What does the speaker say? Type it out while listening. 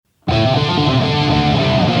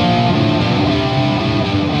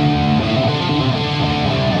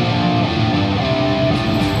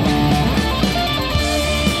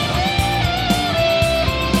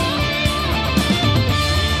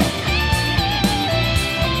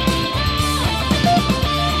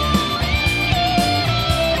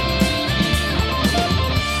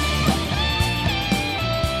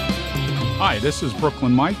this is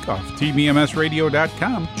Brooklyn Mike of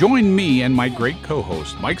TBMSradio.com. Join me and my great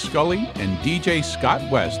co-host Mike Scully and DJ Scott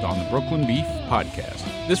West on the Brooklyn Beef Podcast.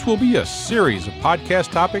 This will be a series of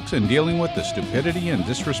podcast topics in dealing with the stupidity and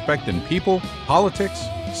disrespect in people, politics,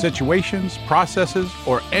 situations, processes,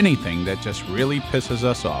 or anything that just really pisses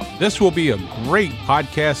us off. This will be a great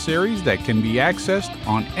podcast series that can be accessed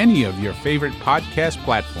on any of your favorite podcast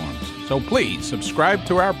platforms. So please subscribe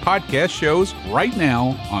to our podcast shows right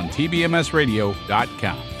now on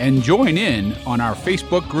TBMSradio.com and join in on our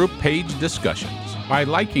Facebook group page discussions by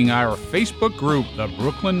liking our Facebook group, The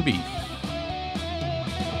Brooklyn Beef.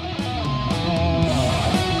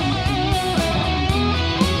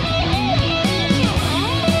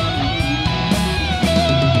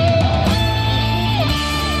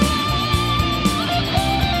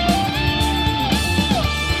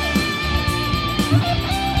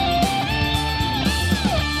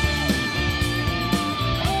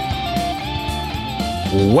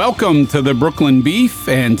 Welcome to the Brooklyn Beef,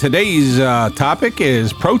 and today's topic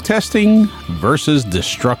is protesting versus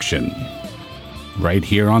destruction. Right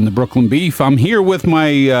here on the Brooklyn Beef, I'm here with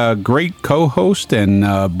my great co-host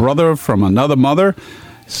and brother from another mother,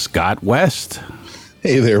 Scott West.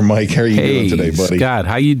 Hey there, Mike. How are you doing today, buddy? Scott,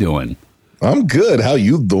 how you doing? I'm good. How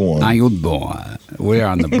you doing? How you doing? We're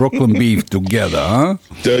on the Brooklyn Beef together, huh?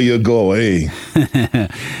 There you go. Hey.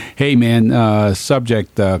 Hey, man,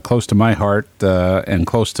 subject close to my heart and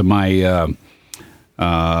close to my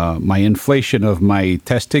my inflation of my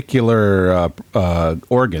testicular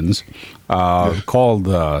organs, called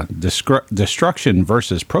destruction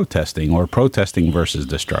versus protesting, or protesting versus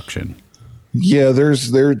destruction. Yeah,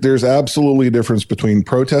 there's absolutely a difference between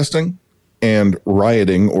protesting and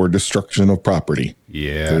rioting or destruction of property.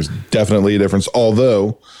 Yeah. There's definitely a difference.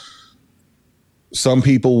 Although some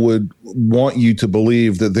people would want you to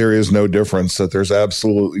believe that there is no difference, that there's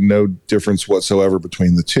absolutely no difference whatsoever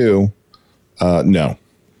between the two. No,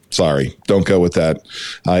 sorry. Don't go with that.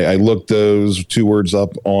 I looked those two words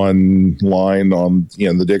up online on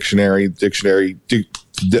the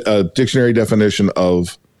dictionary definition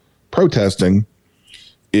of protesting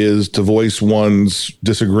is to voice one's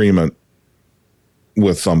disagreement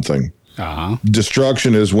with something. Uh-huh.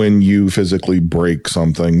 Destruction is when you physically break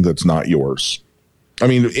something that's not yours. I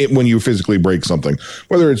mean, when you physically break something,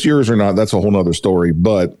 whether it's yours or not, that's a whole nother story.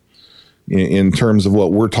 But in terms of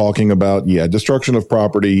what we're talking about, yeah, destruction of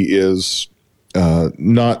property is does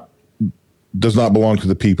not belong to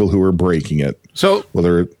the people who are breaking it. So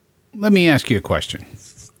let me ask you a question.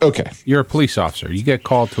 Okay. You're a police officer. You get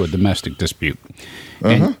called to a domestic dispute.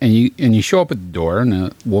 Uh-huh. And you show up at the door, and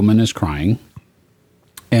a woman is crying.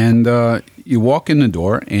 And you walk in the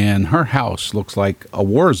door, and her house looks like a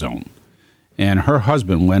war zone. And her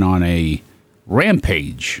husband went on a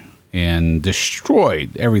rampage and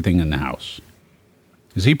destroyed everything in the house.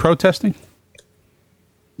 Is he protesting?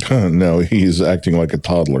 No, he's acting like a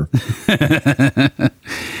toddler.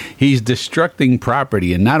 He's destructing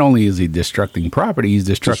property, and not only is he destructing property, he's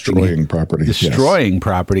destroying property. Destroying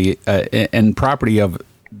property, and property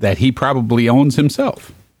that he probably owns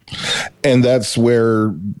himself. And that's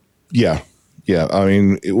where, yeah. I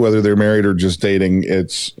mean, whether they're married or just dating,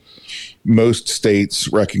 it's most states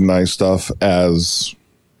recognize stuff as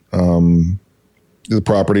the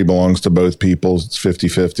property belongs to both people. It's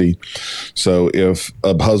 50-50. So if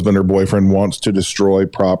a husband or boyfriend wants to destroy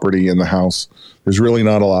property in the house, there's really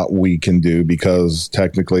not a lot we can do because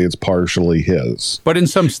technically it's partially his. But in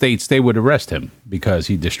some states, they would arrest him because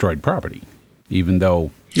he destroyed property, even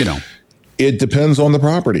though, It depends on the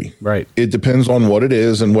property. Right. It depends on what it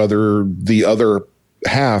is and whether the other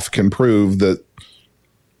half can prove that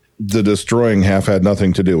the destroying half had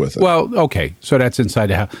nothing to do with it. Well, okay. So that's inside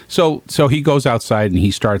the house. So he goes outside and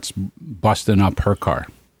he starts busting up her car.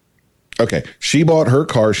 Okay. She bought her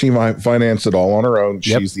car. She financed it all on her own.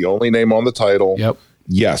 Yep. She's the only name on the title. Yep.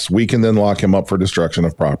 Yes, we can then lock him up for destruction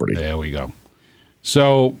of property. There we go.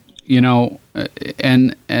 So,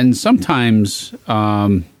 and sometimes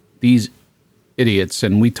these idiots,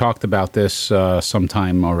 and we talked about this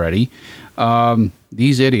sometime already,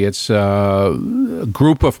 these idiots, a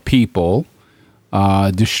group of people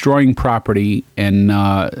destroying property and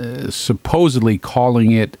supposedly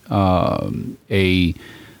calling it a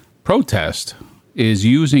protest, is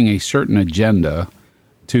using a certain agenda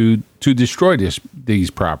to destroy these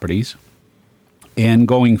properties, and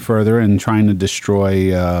going further and trying to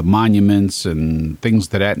destroy monuments and things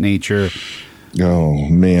to that nature. Oh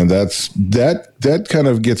man, that kind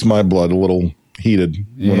of gets my blood a little heated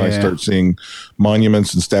when I start seeing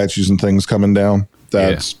monuments and statues and things coming down.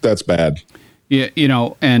 That's bad. Yeah,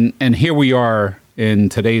 and here we are in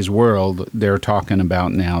today's world, they're talking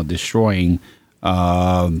about now destroying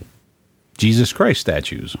Jesus Christ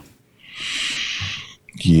statues.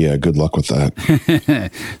 Yeah, good luck with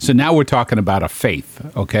that. So now we're talking about a faith,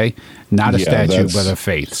 okay? Not a statue, but a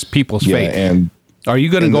faith. People's faith. And are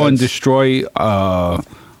you going to go and destroy, let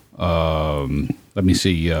me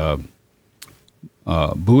see,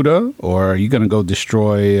 Buddha? Or are you going to go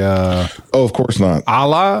destroy of course not.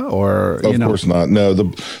 Allah? Or of course not. No,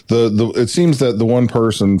 the it seems that the one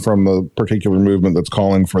person from the particular movement that's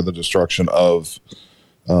calling for the destruction of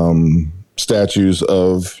statues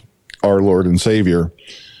of our Lord and Savior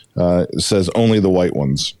says only the white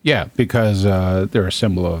ones. Yeah, because they're a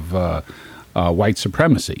symbol of white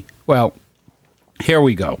supremacy. Well, here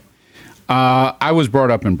we go. I was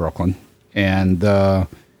brought up in Brooklyn, and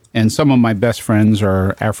some of my best friends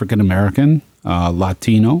are African American,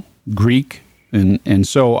 Latino, Greek, and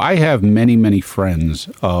so I have many, many friends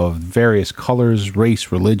of various colors,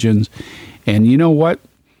 race, religions, and you know what?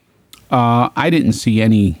 I didn't see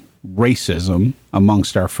any racism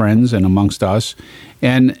amongst our friends and amongst us,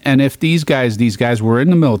 and if these guys were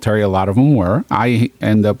in the military, a lot of them were. I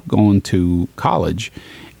end up going to college,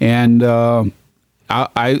 and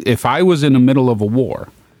if I was in the middle of a war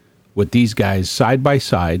with these guys side by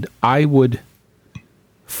side, I would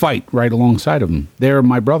fight right alongside of them. They're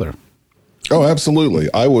my brother. Oh, absolutely.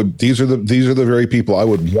 I would. These are the very people I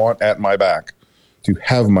would want at my back, to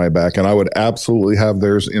have my back, and I would absolutely have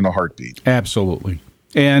theirs in a heartbeat. Absolutely.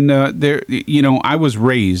 And I was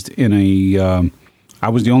raised in I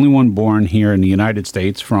was the only one born here in the United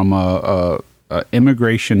States from a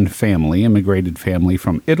immigrated family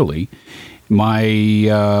from Italy.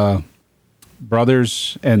 My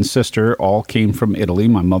brothers and sister all came from Italy.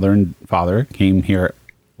 My mother and father came here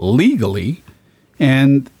legally,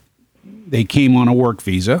 and they came on a work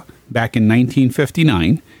visa back in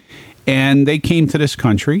 1959, and they came to this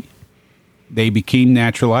country. They became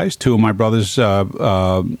naturalized. Two of my brothers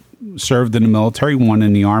served in the military, one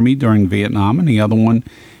in the Army during Vietnam and the other one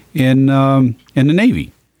in the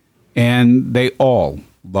Navy. And they all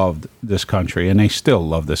loved this country, and they still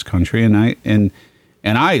love this country, and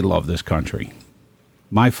I love this country.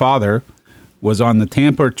 My father was on the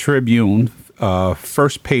Tampa Tribune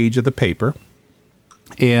first page of the paper,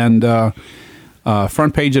 and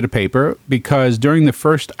front page of the paper, because during the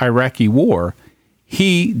first Iraqi war,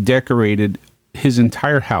 he decorated his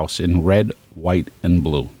entire house in red, white, and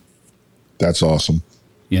blue. That's awesome.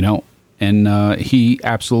 And he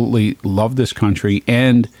absolutely loved this country.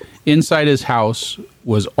 And inside his house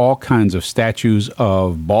was all kinds of statues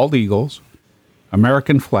of bald eagles,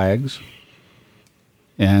 American flags,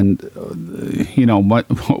 and,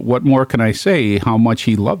 what more can I say? How much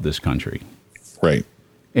he loved this country. Right.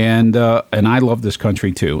 And I love this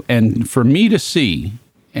country too. And for me to see,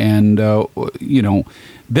 and,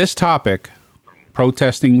 this topic,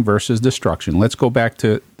 protesting versus destruction. Let's go back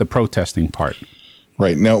to the protesting part.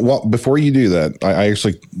 Right. Now, before you do that, I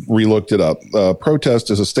actually re-looked it up. Protest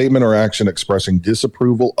is a statement or action expressing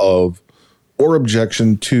disapproval of or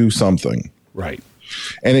objection to something. Right.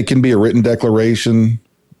 And it can be a written declaration.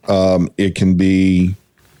 It can be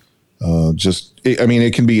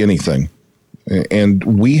it can be anything. And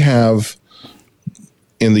we have,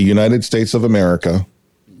 in the United States of America,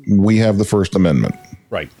 we have the First Amendment.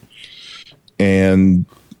 Right. And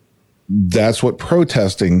that's what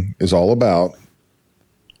protesting is all about.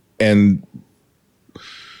 And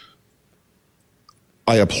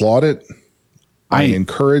I applaud it. I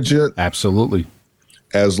encourage it. Absolutely.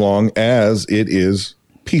 As long as it is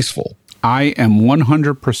peaceful. I am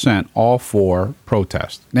 100% all for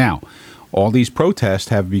protest. Now, all these protests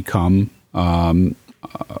have become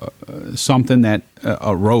something that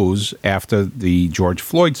arose after the George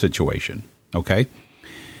Floyd situation. Okay.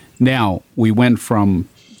 Now, we went from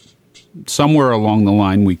somewhere along the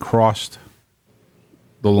line, we crossed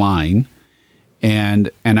the line,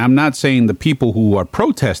 and I'm not saying the people who are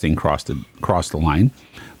protesting crossed the line,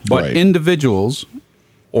 but right. Individuals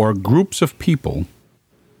or groups of people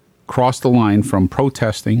crossed the line from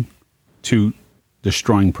protesting to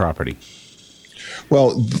destroying property.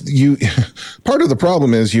 Well, part of the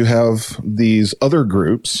problem is you have these other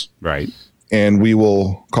groups, right? And we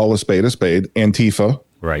will call a spade, Antifa.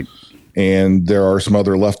 Right. And there are some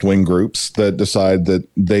other left-wing groups that decide that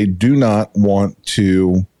they do not want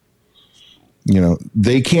to,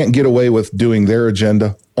 they can't get away with doing their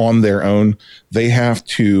agenda on their own. They have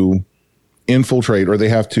to infiltrate, or they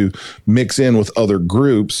have to mix in with other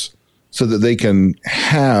groups so that they can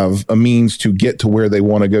have a means to get to where they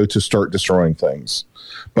want to go to start destroying things.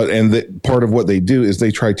 Part of what they do is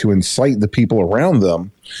they try to incite the people around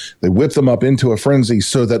them. They whip them up into a frenzy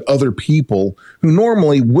so that other people who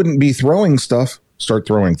normally wouldn't be throwing stuff start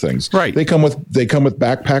throwing things. Right. They come with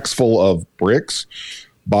backpacks full of bricks,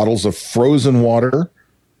 bottles of frozen water,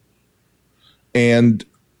 and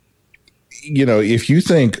if you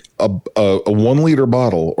think a 1 liter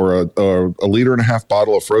bottle or a liter and a half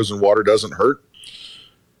bottle of frozen water doesn't hurt,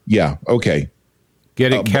 yeah, okay.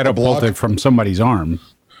 Get it catapulted from somebody's arm.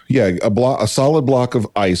 Yeah, a solid block of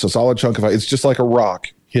ice, a solid chunk of ice. It's just like a rock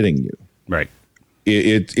hitting you. Right.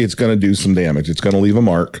 It's going to do some damage. It's going to leave a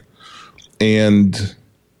mark. And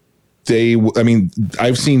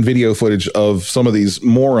I've seen video footage of some of these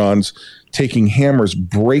morons taking hammers,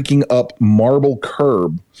 breaking up marble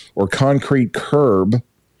curb or concrete curb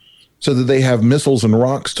so that they have missiles and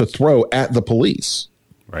rocks to throw at the police.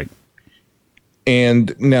 Right.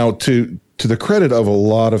 And now to the credit of a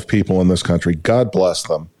lot of people in this country, God bless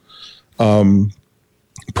them,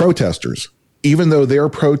 protesters, even though they're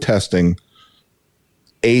protesting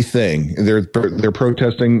a thing, they're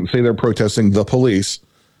protesting the police,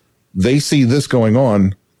 they see this going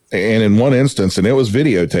on. And in one instance, and it was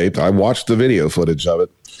videotaped, I watched the video footage of it.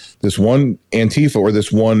 This one Antifa or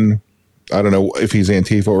this one, I don't know if he's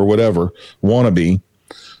Antifa or whatever, wannabe,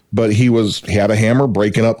 but he had a hammer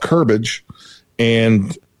breaking up curbage,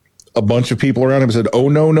 and a bunch of people around him said, "Oh,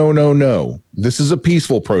 no, no, no, no. This is a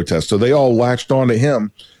peaceful protest." So they all latched onto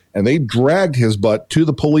him and they dragged his butt to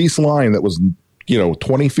the police line that was,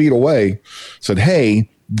 20 feet away, said, "Hey,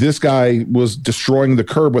 this guy was destroying the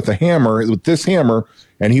curb with this hammer,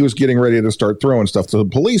 and he was getting ready to start throwing stuff." So the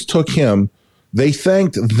police took him, they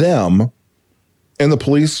thanked them, and the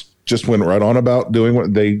police just went right on about doing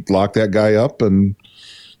what they locked that guy up. And,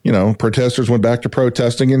 protesters went back to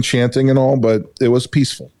protesting and chanting and all, but it was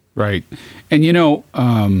peaceful. Right. And,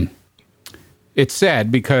 it's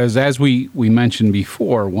sad because as we mentioned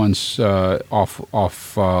before, once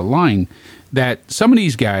offline, that some of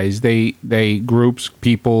these guys, they groups,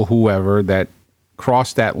 people, whoever, that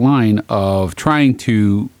cross that line of trying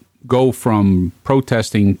to go from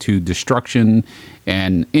protesting to destruction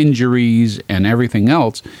and injuries and everything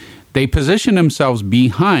else, they position themselves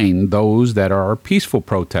behind those that are peaceful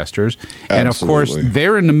protesters. Absolutely. And, of course,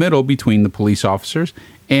 they're in the middle between the police officers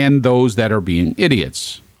and those that are being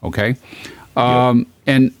idiots, okay? Yep.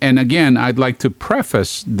 And again, I'd like to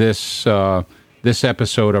preface this this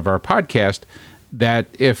episode of our podcast that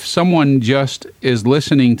if someone just is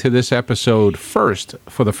listening to this episode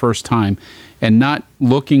for the first time and not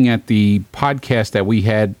looking at the podcast that we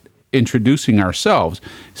had introducing ourselves,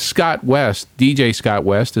 Scott West, DJ Scott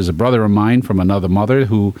West, is a brother of mine from another mother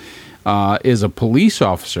who is a police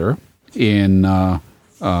officer in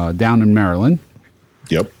down in Maryland.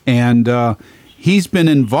 Yep. And he's been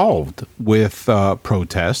involved with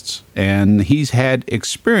protests, and he's had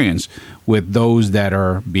experience with those that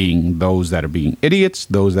are being idiots,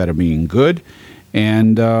 those that are being good,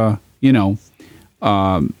 and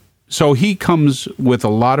so he comes with a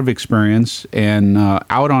lot of experience and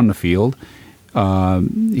out on the field.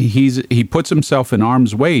 He puts himself in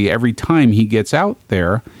harm's way every time he gets out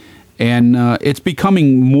there, and it's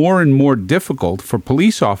becoming more and more difficult for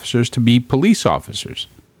police officers to be police officers.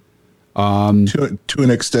 To an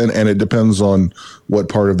extent, and it depends on what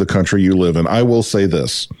part of the country you live in. I will say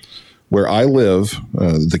this. Where I live,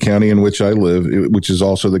 the county in which I live, which is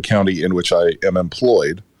also the county in which I am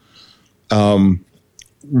employed,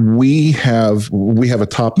 we have a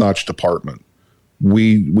top-notch department.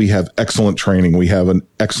 We have excellent training. We have an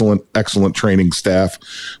excellent training staff.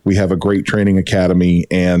 We have a great training academy,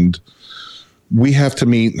 and we have to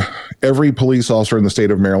meet, every police officer in the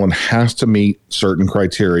state of Maryland has to meet certain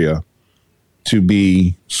criteria to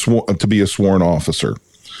be a sworn officer.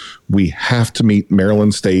 We have to meet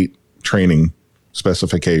Maryland state training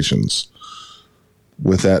specifications.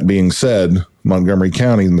 With that being said, Montgomery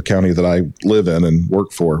County, the county that I live in and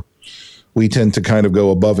work for, we tend to kind of go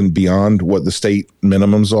above and beyond what the state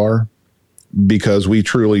minimums are because we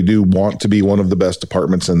truly do want to be one of the best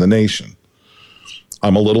departments in the nation.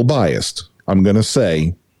 I'm a little biased. I'm going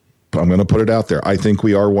to put it out there. I think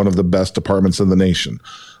we are one of the best departments in the nation.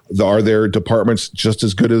 Are there departments just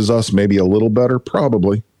as good as us, maybe a little better?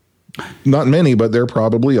 Probably. Not many, but there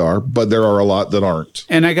probably are. But there are a lot that aren't.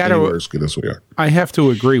 And I got to as good as we are. I have to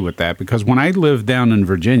agree with that because when I lived down in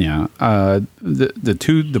Virginia, the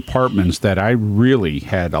two departments that I really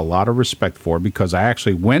had a lot of respect for, because I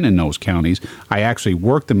actually went in those counties. I actually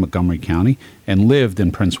worked in Montgomery County and lived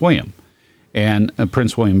in Prince William,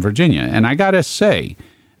 Virginia. And I got to say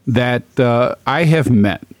that I have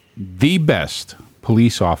met the best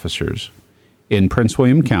police officers in Prince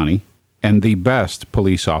William County and the best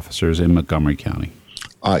police officers in Montgomery County.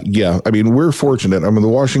 Yeah, I mean, we're fortunate. I mean, the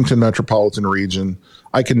Washington metropolitan region,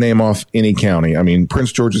 I can name off any county. I mean,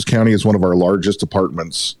 Prince George's County is one of our largest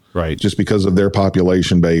departments, right? Just because of their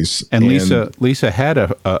population base. And Lisa had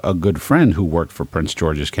a good friend who worked for Prince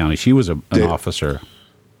George's County. She was an officer.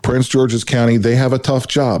 Prince George's County, they have a tough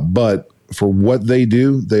job, but for what they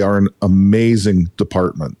do, they are an amazing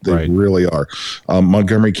department. They really are.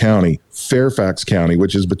 Montgomery County, Fairfax County,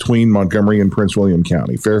 which is between Montgomery and Prince William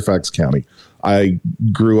County, Fairfax County. I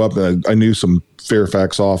grew up and I knew some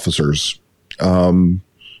Fairfax officers,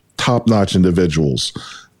 top-notch individuals.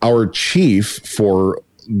 Our chief for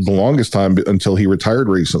the longest time until he retired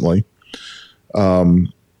recently,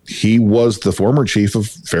 he was the former chief of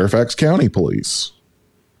Fairfax County Police.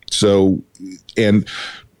 So, and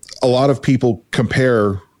a lot of people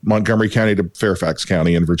compare Montgomery County to Fairfax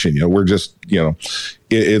County in Virginia. We're just,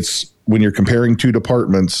 it's when you're comparing two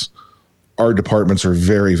departments, our departments are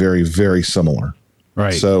very, very, very similar.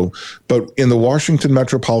 Right. So, but in the Washington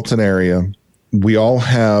metropolitan area, we all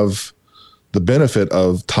have the benefit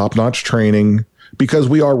of top-notch training because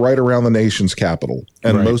we are right around the nation's capital.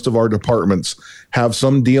 And most of our departments have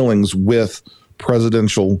some dealings with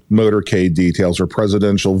presidential motorcade details or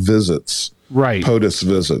presidential visits. Right. POTUS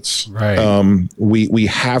visits. Right. We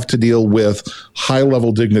have to deal with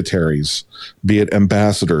high-level dignitaries, be it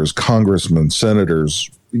ambassadors, congressmen, senators,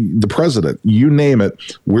 the president, you name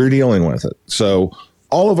it, we're dealing with it. So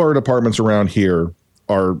all of our departments around here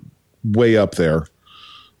are way up there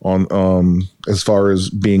on as far as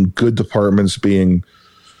being good departments, being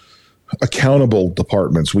accountable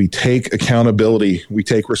departments. We take accountability. We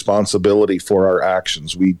take responsibility for our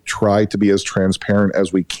actions. We try to be as transparent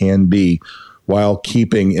as we can be while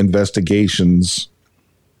keeping investigations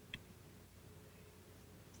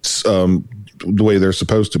the way they're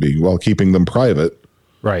supposed to be, while keeping them private.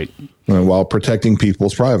 Right. While protecting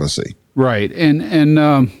people's privacy. Right. And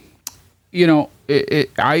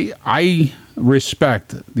I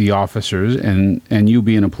respect the officers and you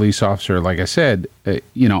being a police officer, like I said,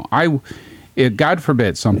 if God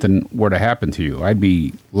forbid something were to happen to you, I'd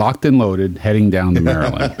be locked and loaded heading down to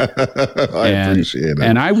Maryland. I appreciate it.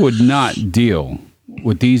 And I would not deal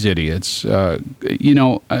with these idiots, and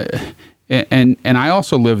I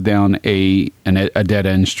also live down a dead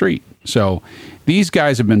end street. So these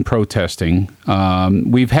guys have been protesting.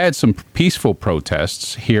 We've had some peaceful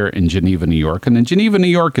protests here in Geneva, New York. And in Geneva, New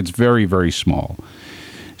York, it's very, very small.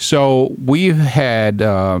 So we've had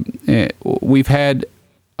a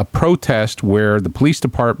protest where the police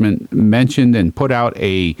department mentioned and put out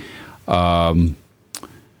a kind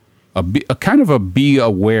of a be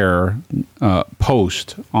aware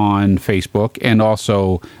post on Facebook, and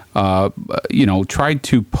also tried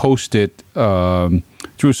to post it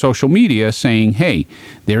through social media saying, hey,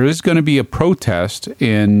 there is going to be a protest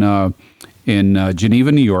in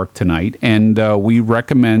Geneva, New York tonight, and we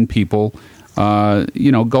recommend people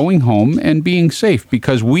going home and being safe,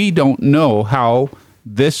 because we don't know how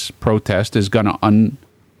this protest is going to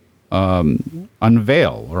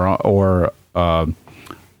unveil or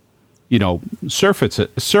surface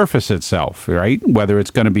itself, right? Whether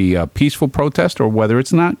it's going to be a peaceful protest or whether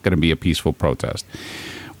it's not going to be a peaceful protest.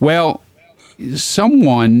 Well,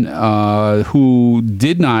 someone who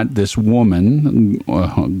did not, this woman,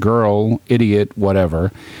 girl, idiot,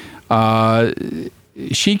 whatever,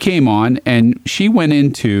 she came on and she went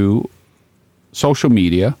into social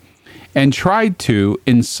media and tried to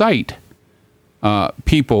incite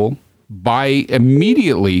people by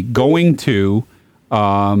immediately going to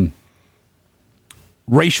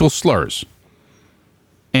racial slurs.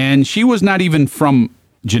 And she was not even from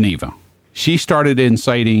Geneva. She started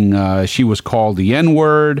inciting, she was called the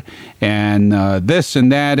N-word and this and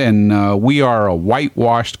that, and we are a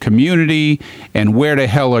whitewashed community, and where the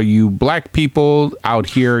hell are you black people out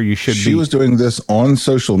here? You should be. She was doing this on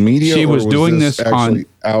social media? She was doing this actually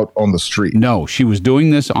out on the street? No, she was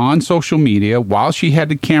doing this on social media while she had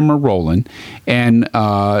the camera rolling, and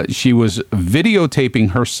she was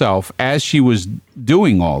videotaping herself as she was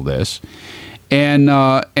doing all this. And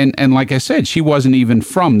like I said, she wasn't even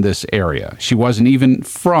from this area. She wasn't even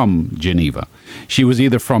from Geneva. She was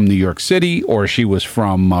either from New York City or she was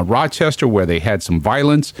from Rochester, where they had some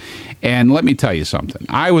violence. And let me tell you something.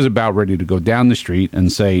 I was about ready to go down the street and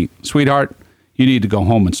say, sweetheart, you need to go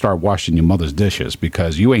home and start washing your mother's dishes,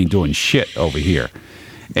 because you ain't doing shit over here.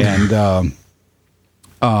 And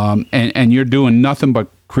and you're doing nothing but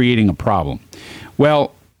creating a problem.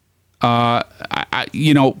 Well,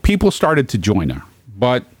 people started to join her,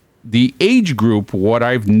 but the age group, what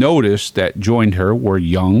I've noticed that joined her were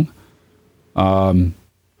young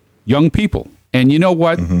people. And you know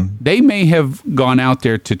what? They may have gone out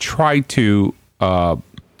there to try to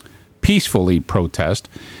peacefully protest,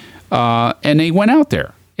 and they went out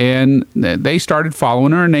there. And they started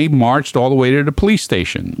following her, and they marched all the way to the police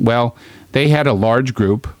station. Well, they had a large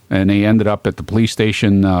group, and they ended up at the police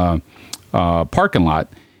station parking lot.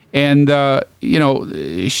 And,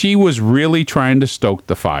 she was really trying to stoke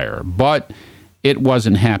the fire, but it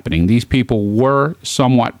wasn't happening. These people were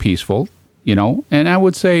somewhat peaceful, and I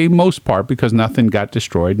would say most part because nothing got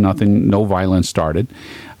destroyed, no violence started.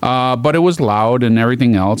 But it was loud and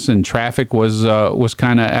everything else, and traffic was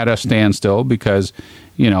kind of at a standstill because,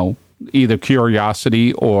 either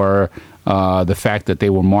curiosity or the fact that they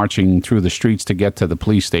were marching through the streets to get to the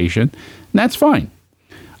police station. And that's fine.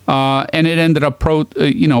 And it ended up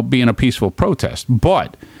being a peaceful protest.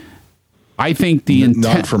 But I think the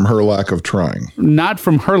intent... Not from her lack of trying. Not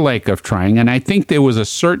from her lack of trying. And I think there was a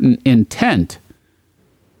certain intent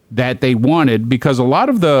that they wanted, because a lot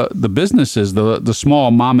of the businesses, the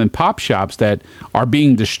small mom and pop shops that are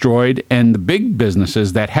being destroyed, and the big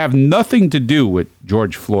businesses that have nothing to do with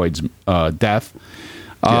George Floyd's death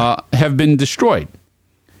have been destroyed.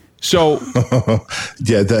 So, and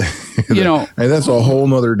that's a whole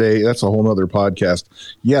nother day. That's a whole nother podcast.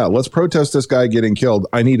 Yeah, let's protest this guy getting killed.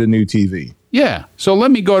 I need a new TV. Yeah. So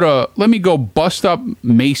let me go bust up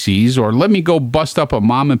Macy's, or let me go bust up a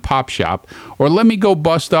mom and pop shop, or let me go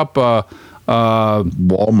bust up a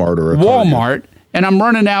Walmart or a Walmart, Target. And I'm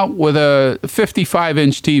running out with a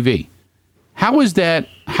 55-inch TV. How is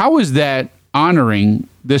that honoring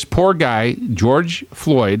this poor guy, George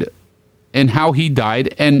Floyd, and how he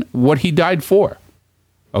died and what he died for?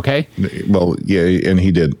 Okay? Well, yeah, and he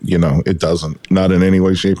did. It doesn't. Not in any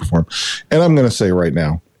way, shape, or form. And I'm going to say right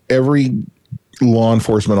now, every law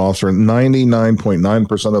enforcement officer,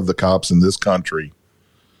 99.9% of the cops in this country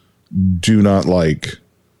do not like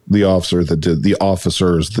the officers that did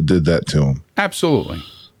that to him. Absolutely.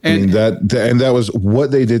 And that was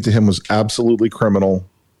what they did to him was absolutely criminal,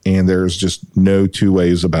 and there's just no two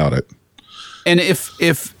ways about it. And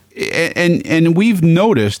and we've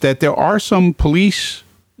noticed that there are some police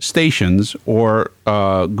stations or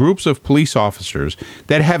groups of police officers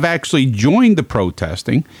that have actually joined the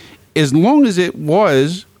protesting, as long as it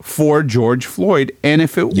was for George Floyd, and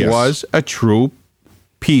if it was a true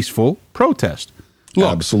peaceful protest. Look,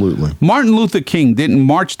 absolutely. Martin Luther King didn't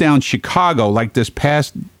march down Chicago like this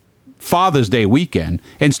past Father's Day weekend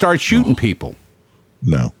and start shooting people.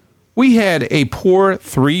 No. We had a poor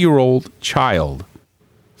 3-year-old child.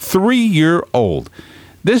 3-year-old.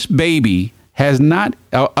 This baby has not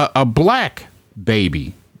a black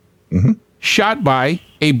baby shot by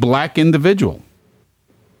a black individual.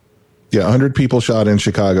 Yeah, 100 people shot in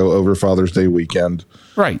Chicago over Father's Day weekend.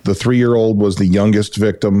 Right. The 3-year-old was the youngest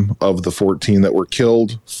victim of the 14 that were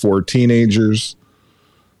killed, 4 teenagers.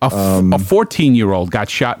 A 14-year-old got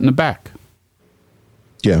shot in the back.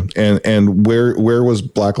 Yeah, and where was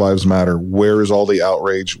Black Lives Matter? Where is all the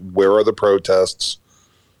outrage? Where are the protests?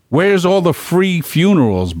 Where's all the free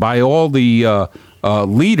funerals by all the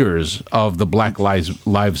leaders of the Black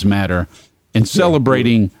Lives Matter in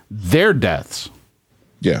celebrating their deaths?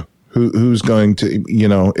 Yeah. Who's going to,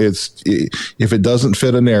 if it doesn't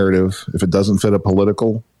fit a narrative, if it doesn't fit a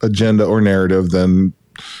political agenda or narrative, then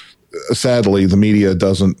sadly the media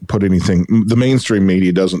doesn't put anything, the mainstream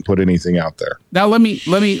media doesn't put anything out there. Now let me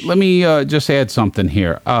just add something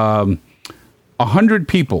here. 100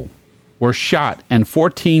 people were shot and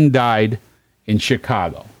 14 died in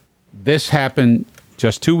Chicago. This happened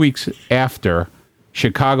just 2 weeks after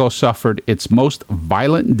Chicago suffered its most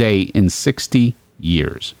violent day in 60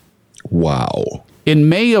 years. Wow. In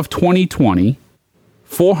May of 2020,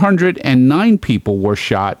 409 people were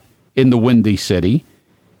shot in the Windy City,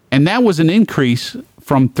 and that was an increase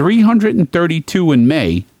from 332 in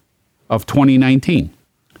May of 2019.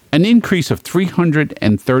 An increase of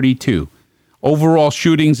 332. Overall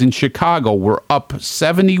shootings in Chicago were up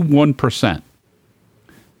 71%.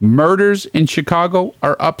 Murders in Chicago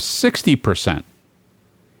are up 60%.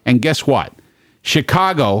 And guess what?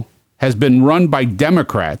 Chicago has been run by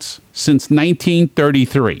Democrats since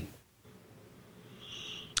 1933.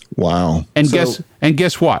 Wow. And guess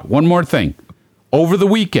what? One more thing. Over the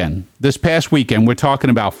weekend, this past weekend, we're talking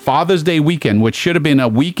about Father's Day weekend, which should have been a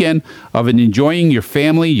weekend of enjoying your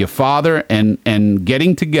family, your father, and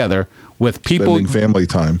getting together with people.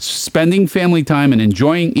 Spending family time and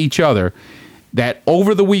enjoying each other. That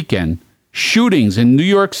over the weekend, shootings in New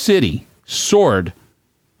York City soared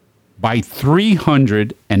by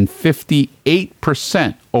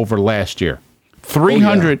 358% over last year.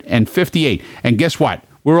 358. And guess what?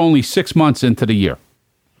 We're only 6 months into the year.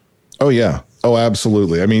 Oh, yeah. Oh,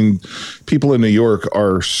 absolutely. I mean, people in New York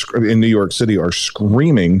City are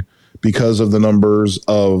screaming because of the numbers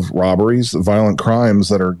of robberies, violent crimes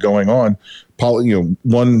that are going on.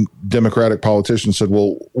 One Democratic politician said,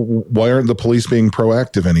 well, why aren't the police being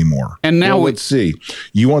proactive anymore? And now let's see.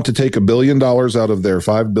 You want to take $1 billion out of their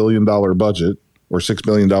 $5 billion budget or $6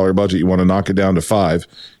 billion budget. You want to knock it down to $5 billion.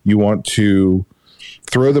 You want to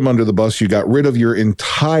throw them under the bus. You got rid of your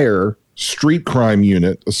entire street crime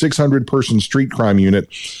unit, a 600-person street crime unit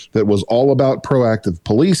that was all about proactive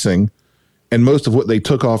policing. And most of what they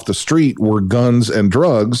took off the street were guns and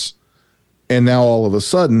drugs. And now all of a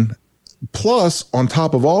sudden, plus on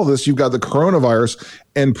top of all this, you've got the coronavirus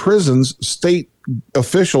and prisons, state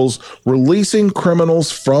officials releasing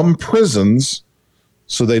criminals from prisons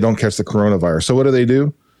so they don't catch the coronavirus. So what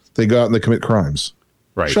do? They go out and they commit crimes.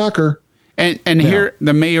 Right. Shocker. And here,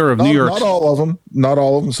 the mayor of New York. Not all of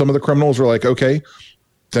them. Some of the criminals were like, okay,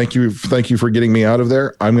 thank you for getting me out of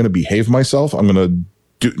there. I'm going to behave myself. I'm going to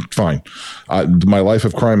do fine. My life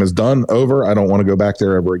of crime is done, over. I don't want to go back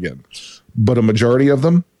there ever again. But a majority of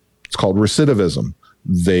them, it's called recidivism.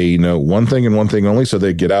 They know one thing and one thing only. So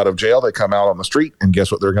they get out of jail. They come out on the street, and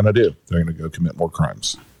guess what they're going to do? They're going to go commit more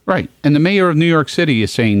crimes. Right. And the mayor of New York City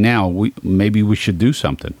is saying now maybe we should do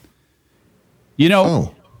something. Yeah,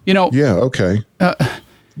 okay.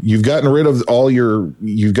 You've gotten rid of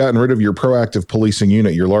your proactive policing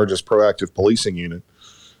unit, your largest proactive policing unit.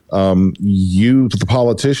 The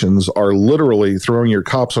politicians are literally throwing your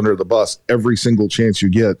cops under the bus every single chance you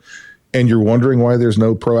get. And you're wondering why there's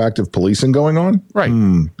no proactive policing going on? Right.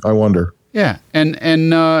 I wonder. Yeah. And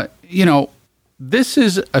this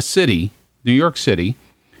is a city, New York City,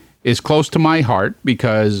 is close to my heart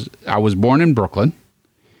because I was born in Brooklyn.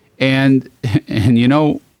 And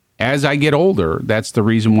as I get older, that's the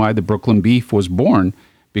reason why the Brooklyn Beef was born,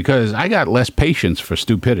 because I got less patience for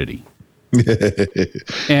stupidity.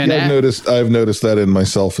 And I've noticed that in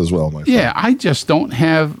myself as well, my friend. Yeah, I just don't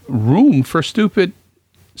have room for stupid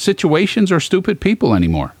situations or stupid people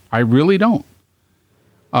anymore. I really don't.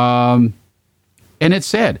 And it's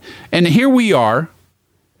sad. And here we are.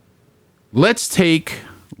 We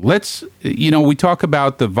talk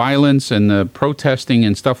about the violence and the protesting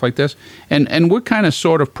and stuff like this. And we're kind of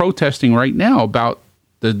sort of protesting right now about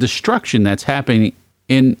the destruction that's happening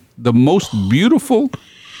in the most beautiful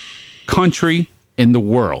country in the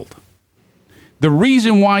world. The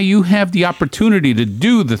reason why you have the opportunity to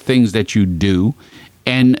do the things that you do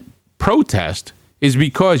and protest is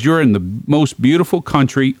because you're in the most beautiful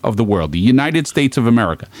country of the world, the United States of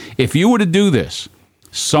America. If you were to do this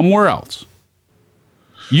somewhere else,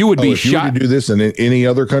 you would be shot. If you were to do this in any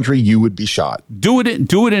other country, you would be shot. Do it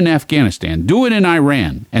in Afghanistan. Do it in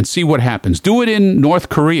Iran and see what happens. Do it in North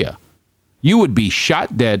Korea. You would be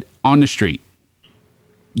shot dead on the street.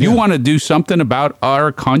 Yeah. You want to do something about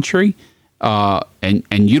our country, and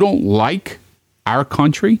you don't like our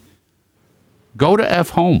country? Go to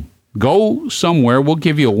F home. Go somewhere. We'll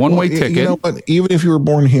give you a one-way ticket. You know what? Even if you were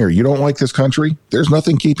born here, you don't like this country, there's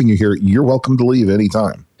nothing keeping you here. You're welcome to leave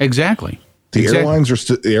anytime. Exactly. The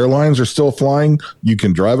airlines are still flying. You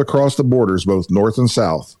can drive across the borders, both north and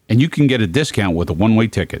south. And you can get a discount with a one-way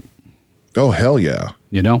ticket. Oh, hell yeah.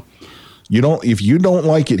 If you don't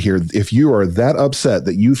like it here, if you are that upset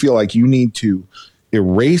that you feel like you need to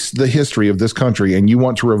erase the history of this country and you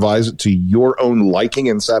want to revise it to your own liking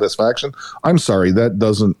and satisfaction, I'm sorry,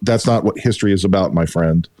 that's not what history is about, my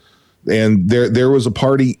friend. And there was a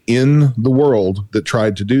party in the world that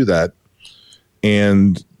tried to do that.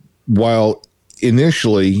 And while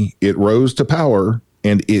initially it rose to power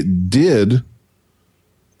and it did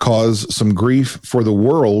cause some grief for the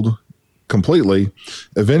world completely,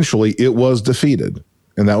 eventually it was defeated.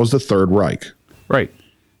 And that was the Third Reich. Right.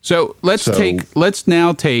 So let's be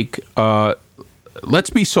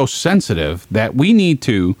so sensitive that we need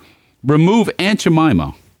to remove Aunt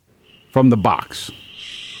Jemima from the box.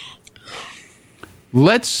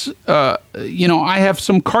 I have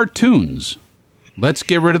some cartoons. Let's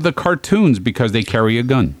get rid of the cartoons because they carry a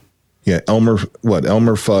gun. Yeah, Elmer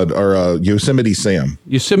Fudd or Yosemite Sam.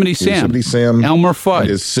 Yosemite Sam. Elmer Fudd.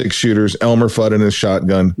 His 6-shooters, Elmer Fudd and his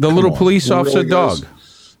shotgun. The little police officer dog.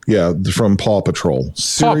 Yeah, from Paw Patrol.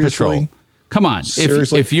 Seriously? Paw Patrol. Come on.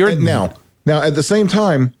 Seriously? If you're now at the same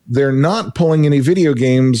time, they're not pulling any video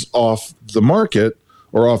games off the market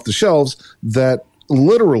or off the shelves that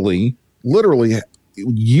literally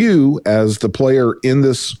you as the player in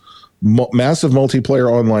this massive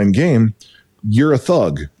multiplayer online game, you're a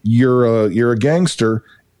thug, you're a gangster,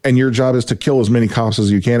 and your job is to kill as many cops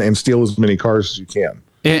as you can and steal as many cars as you can.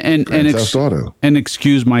 Grand Theft Auto. And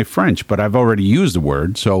excuse my French, but I've already used the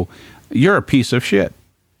word. So you're a piece of shit.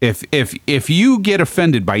 If you get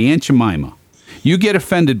offended by Aunt Jemima, you get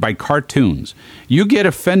offended by cartoons, you get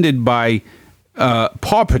offended by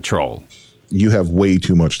Paw Patrol. You have way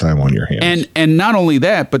too much time on your hands. And not only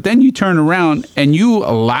that, but then you turn around and you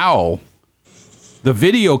allow the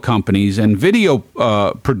video companies and video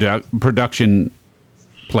production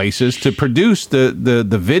places to produce the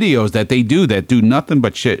videos that they do that do nothing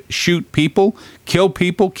but shoot people, kill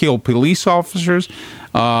police officers,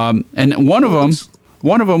 and one of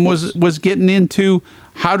them was getting into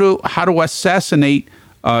how to assassinate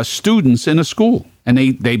students in a school, and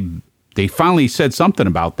they finally said something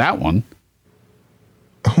about that one.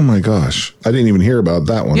 Oh my gosh, I didn't even hear about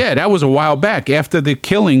that one. Yeah, that was a while back after the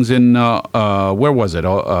killings in where was it?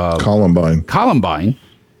 Columbine.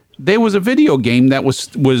 There was a video game that was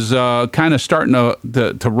kind of starting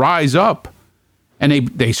to rise up, and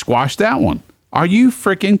they squashed that one. Are you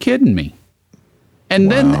freaking kidding me?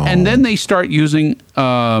 And then they start using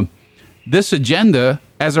this agenda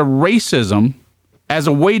as a racism, as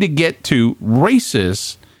a way to get to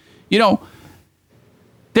racists. You know,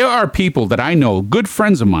 there are people that I know, good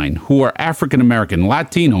friends of mine, who are African American,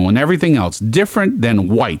 Latino, and everything else, different than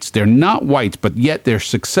whites. They're not whites, but yet they're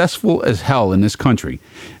successful as hell in this country.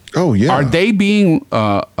 Oh, yeah. Are they being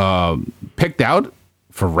picked out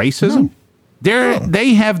for racism? No.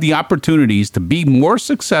 They have the opportunities to be more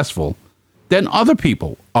successful than other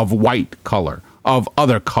people of white color, of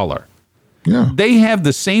other color. Yeah. They have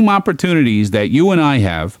the same opportunities that you and I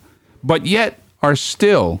have, but yet are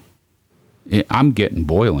still... I'm getting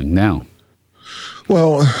boiling now.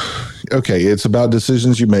 Well, okay, it's about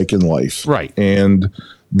decisions you make in life. Right. And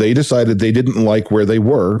they decided they didn't like where they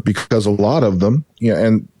were because a lot of them,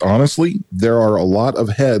 and honestly, there are a lot of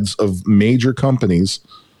heads of major companies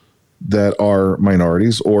that are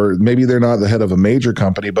minorities, or maybe they're not the head of a major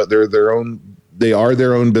company, but they are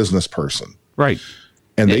their own business person. Right.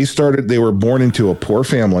 And they were born into a poor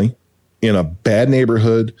family in a bad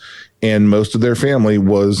neighborhood, and most of their family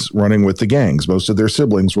was running with the gangs. Most of their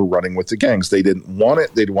siblings were running with the gangs. They didn't want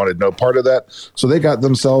it. They wanted no part of that. So they got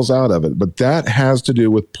themselves out of it. But that has to do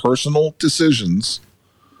with personal decisions.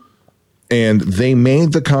 And they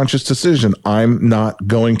made the conscious decision, I'm not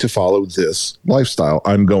going to follow this lifestyle.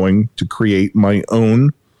 I'm going to create my own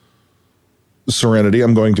serenity.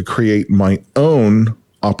 I'm going to create my own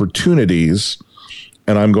opportunities.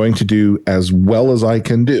 And I'm going to do as well as I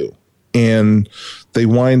can do. And they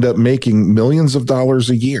wind up making millions of dollars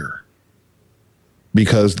a year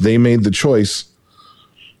because they made the choice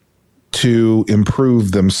to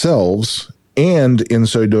improve themselves and in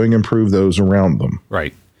so doing improve those around them.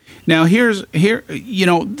 Right. Now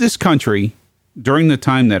this country during the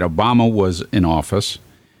time that Obama was in office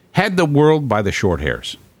had the world by the short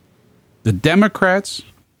hairs. The Democrats,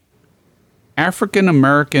 African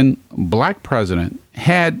American black president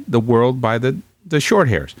had the world by the short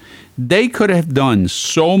hairs. They could have done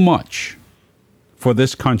so much for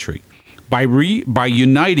this country by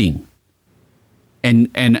uniting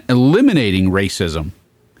and eliminating racism.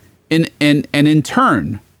 And in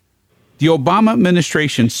turn, the Obama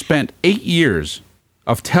administration spent 8 years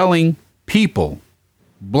of telling people,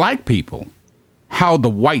 black people, how the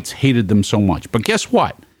whites hated them so much. But guess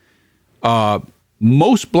what?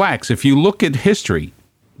 Most blacks, if you look at history,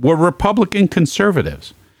 were Republican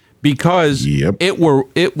conservatives. Because it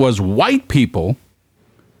was white people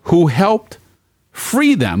who helped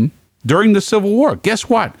free them during the Civil War. Guess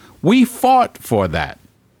what? We fought for that.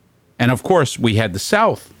 And of course, we had the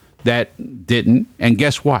South that didn't. And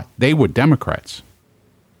guess what? They were Democrats.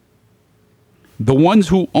 The ones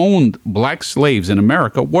who owned black slaves in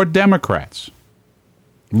America were Democrats,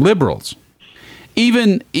 liberals.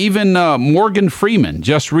 Even Morgan Freeman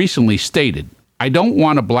just recently stated, I don't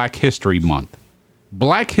want a Black History Month.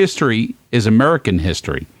 Black history is American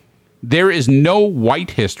history. There is no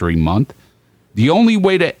White History Month. The only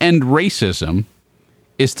way to end racism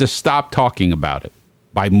is to stop talking about it.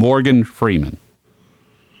 By Morgan Freeman.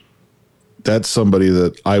 That's somebody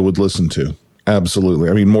that I would listen to. Absolutely.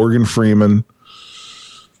 I mean, Morgan Freeman.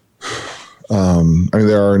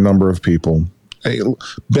 There are a number of people.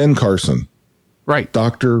 Ben Carson. Right.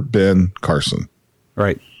 Dr. Ben Carson.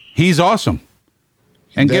 Right. He's awesome.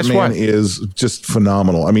 And that guess man what? Is just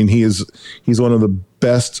phenomenal. I mean, he's one of the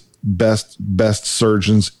best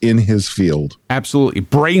surgeons in his field. Absolutely.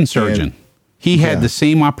 Brain surgeon. He had the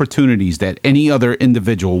same opportunities that any other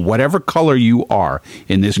individual, whatever color you are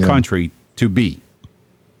in this country, to be.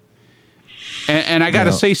 And I got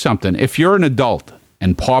to say something. If you're an adult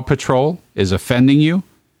and Paw Patrol is offending you,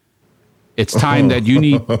 It's time that you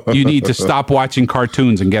need to stop watching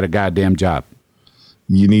cartoons and get a goddamn job.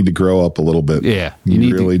 You need to grow up a little bit. Yeah.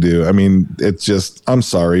 You really do. I mean, it's just, I'm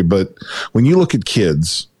sorry, but when you look at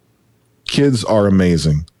kids are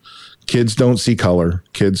amazing. Kids don't see color.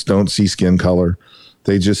 Kids don't see skin color.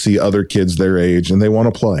 They just see other kids their age and they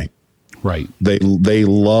want to play. Right. Their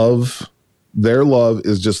love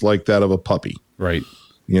is just like that of a puppy. Right.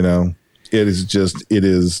 You know, it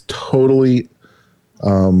is totally,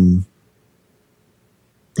 what's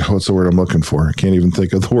the word I'm looking for? I can't even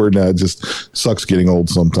think of the word now. It just sucks getting old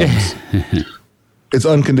sometimes. It's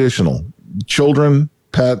unconditional. Children,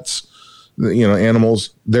 pets,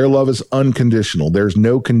 animals, their love is unconditional. There's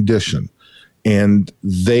no condition. And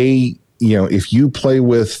they, if you play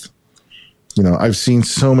with, I've seen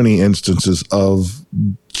so many instances of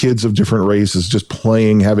kids of different races just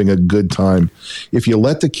playing, having a good time. If you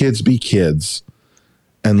let the kids be kids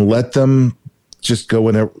and let them just go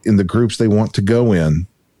in the groups they want to go in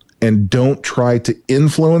and don't try to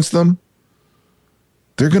influence them,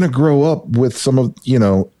 they're going to grow up with some of,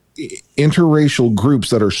 interracial groups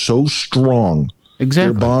that are so strong.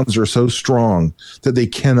 Exactly. Their bonds are so strong that they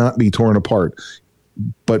cannot be torn apart.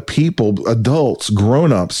 But people, adults,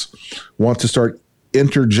 grown-ups, want to start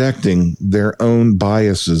interjecting their own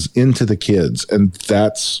biases into the kids. And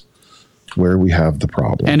that's where we have the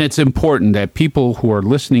problem. And it's important that people who are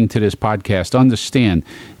listening to this podcast understand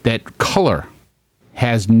that color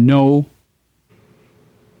has no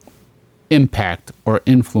impact or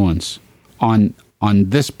influence on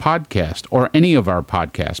this podcast or any of our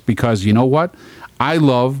podcasts, because you know what? I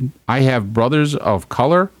have brothers of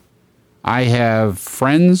color. I have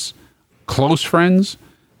friends, close friends.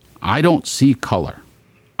 I don't see color.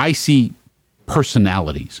 I see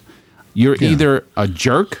personalities. You're either a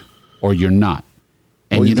jerk or you're not.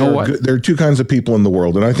 And you know what? There are two kinds of people in the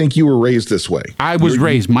world, and I think you were raised this way. I was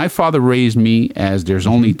raised. My father raised me as there's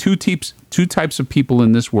only two types of people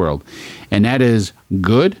in this world, and that is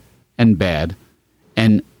good and bad,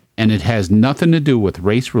 and it has nothing to do with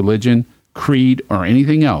race, religion, creed, or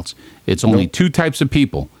anything else. It's only two types of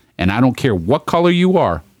people, and I don't care what color you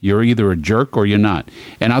are. You're either a jerk or you're not.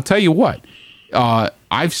 And I'll tell you what.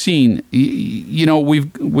 I've seen,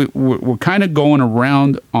 we're kind of going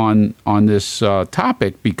around on this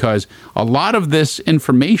topic because a lot of this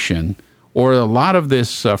information or a lot of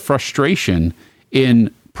this frustration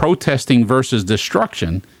in protesting versus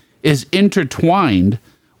destruction is intertwined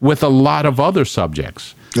with a lot of other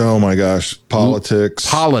subjects. Oh my gosh, politics,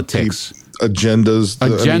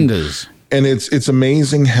 agendas, and it's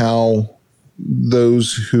amazing how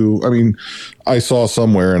those who, I saw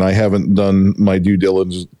somewhere, and I haven't done my due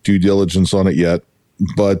diligence on it yet,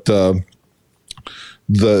 but some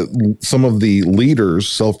of the leaders,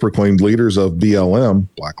 self-proclaimed leaders of BLM,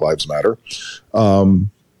 Black Lives Matter,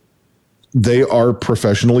 they are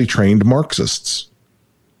professionally trained Marxists,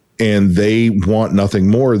 and they want nothing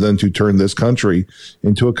more than to turn this country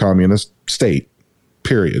into a communist state,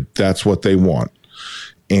 period. That's what they want.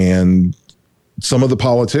 And some of the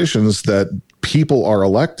politicians that people are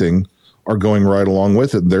electing are going right along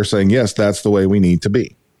with it. They're saying, yes, that's the way we need to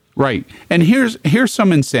be. Right. And here's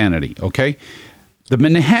some insanity, okay? The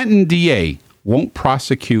Manhattan DA won't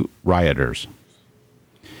prosecute rioters.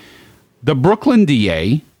 The Brooklyn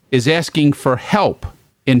DA is asking for help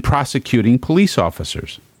in prosecuting police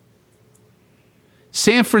officers.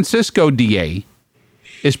 San Francisco DA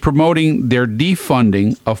is promoting their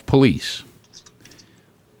defunding of police.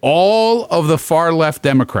 All of the far left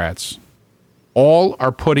Democrats, all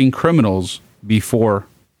are putting criminals before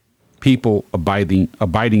people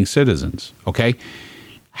abiding citizens. Okay,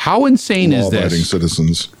 how insane is this? Law-abiding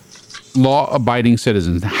citizens. Law-abiding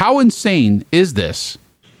citizens. How insane is this?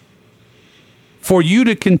 For you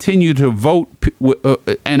to continue to vote,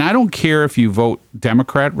 and I don't care if you vote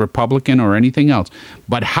Democrat, Republican, or anything else,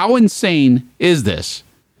 but how insane is this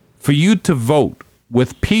for you to vote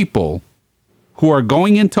with people who are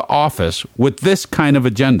going into office with this kind of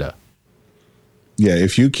agenda? Yeah,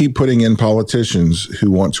 if you keep putting in politicians who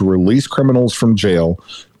want to release criminals from jail,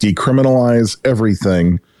 decriminalize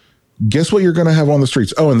everything, guess what you're going to have on the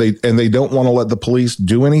streets? Oh, and they don't want to let the police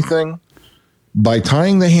do anything? By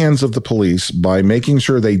tying the hands of the police, by making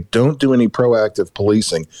sure they don't do any proactive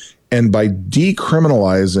policing, and by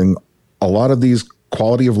decriminalizing a lot of these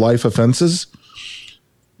quality of life offenses,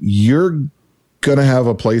 you're going to have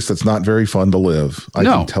a place that's not very fun to live. I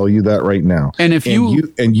can tell you that right now. And if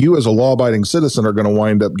you as a law-abiding citizen are going to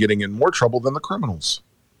wind up getting in more trouble than the criminals.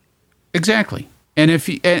 Exactly. And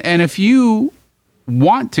if you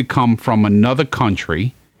want to come from another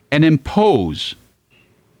country and impose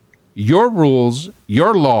your rules,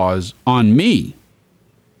 your laws on me,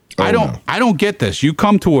 I don't get this. You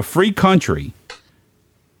come to a free country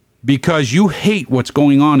because you hate what's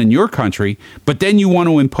going on in your country, but then you want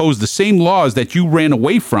to impose the same laws that you ran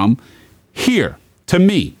away from here to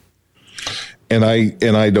me. And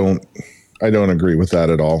I don't agree with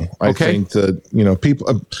that at all. I think that,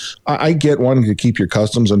 people, I get wanting to keep your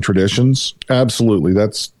customs and traditions. Absolutely.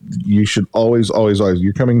 You should always,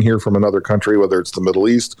 you're coming here from another country, whether it's the Middle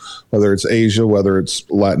East, whether it's Asia, whether it's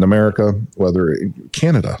Latin America, whether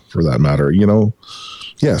Canada for that matter,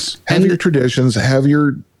 yes, have your traditions, have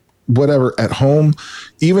your whatever at home.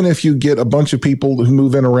 Even if you get a bunch of people who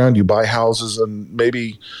move in around you, buy houses, and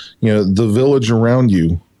maybe, the village around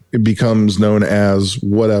you, it becomes known as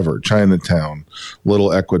whatever, Chinatown,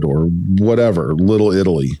 Little Ecuador, whatever, Little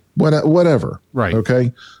Italy, whatever. Right.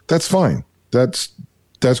 Okay. That's fine. That's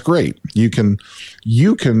great. You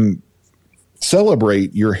can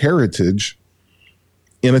celebrate your heritage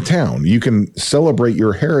in a town. You can celebrate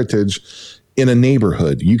your heritage in a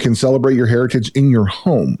neighborhood. You can celebrate your heritage in your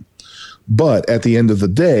home. But at the end of the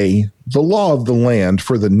day, the law of the land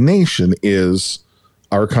for the nation is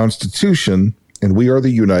our Constitution, and we are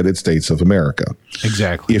the United States of America.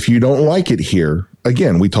 Exactly. If you don't like it here,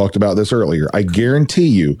 again, we talked about this earlier, I guarantee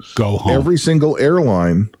you, go home. Every single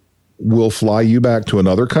airline will fly you back to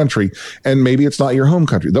another country, and maybe it's not your home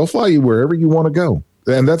country. They'll fly you wherever you want to go.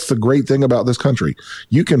 And that's the great thing about this country.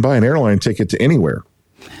 You can buy an airline ticket to anywhere.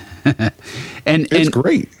 and it's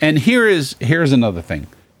great. And here's another thing.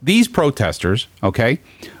 These protesters,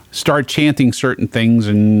 start chanting certain things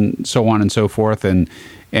and so on and so forth, and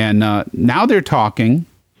now they're talking.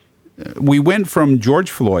 We went from George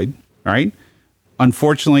Floyd, right?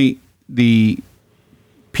 Unfortunately, the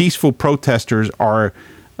peaceful protesters are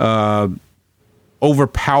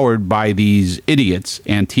overpowered by these idiots,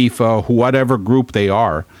 Antifa, whatever group they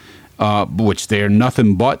are, which they're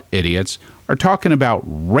nothing but idiots, are talking about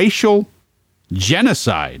racial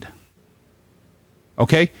genocide.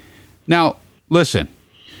 Okay? Now, listen,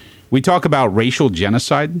 we talk about racial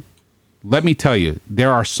genocide. Let me tell you,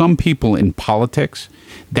 there are some people in politics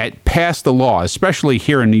that pass the law, especially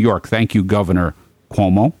here in New York. Thank you, Governor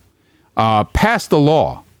Cuomo. Passed the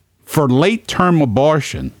law for late-term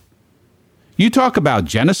abortion. You talk about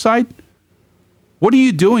genocide? What are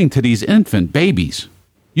you doing to these infant babies?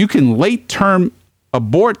 You can late-term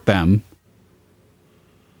abort them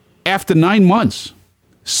after 9 months.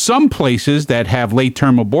 Some places that have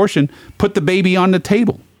late-term abortion put the baby on the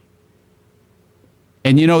table.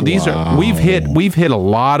 And these are we've hit a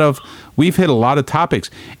lot of topics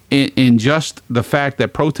in just the fact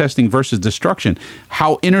that protesting versus destruction,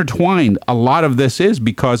 how intertwined a lot of this is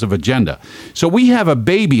because of agenda. So we have a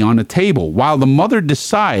baby on the table while the mother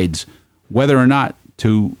decides whether or not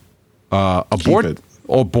to abort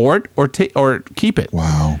or keep it.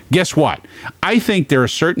 Wow. Guess what? I think there are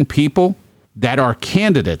certain people that are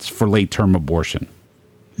candidates for late-term abortion.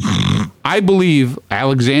 I believe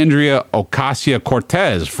Alexandria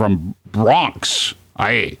Ocasio-Cortez from Bronx,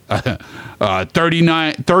 30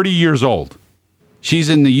 years old. She's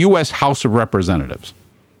in the U.S. House of Representatives.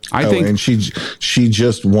 I think, and she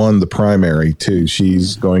just won the primary too.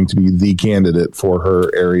 She's going to be the candidate for her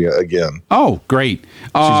area again. Oh, great!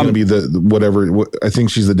 She's going to be the whatever. I think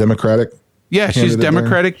she's the Democratic. Yeah, she's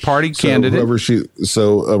Democratic Party candidate. I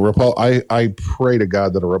pray to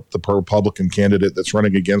God that the Republican candidate that's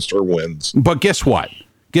running against her wins. But guess what?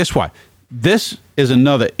 This is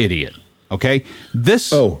another idiot. Okay. Did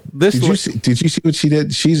you see what she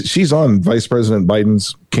did? She's on Vice President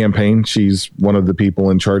Biden's campaign. She's one of the people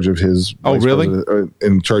in charge of his. Oh, really?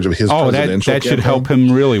 In charge of his presidential that should campaign. help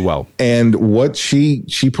him really well. And what she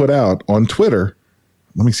put out on Twitter.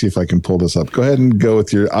 Let me see if I can pull this up. Go ahead and go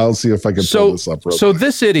with I'll see if I can pull this up. So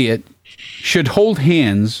this idiot should hold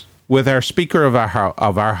hands with our Speaker of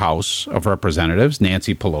our House of Representatives,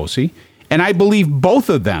 Nancy Pelosi, and I believe both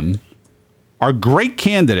of them are great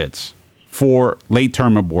candidates for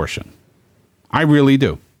late-term abortion. I really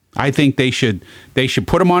do. I think they should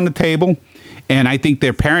put them on the table, and I think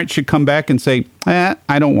their parents should come back and say, I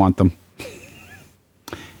don't want them,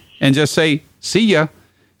 and just say, see ya.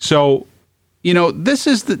 So. This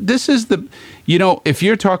is the if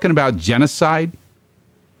you're talking about genocide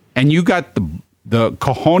and you got the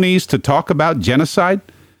cojones to talk about genocide,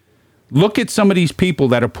 look at some of these people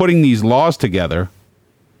that are putting these laws together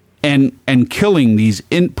and killing these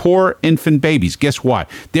poor infant babies. Guess what?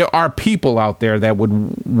 There are people out there that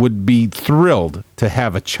would be thrilled to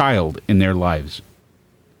have a child in their lives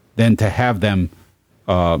than to have them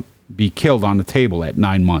be killed on the table at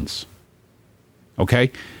 9 months.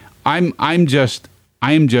 Okay? I am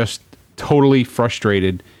just totally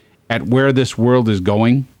frustrated at where this world is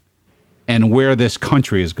going, and where this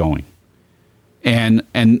country is going. And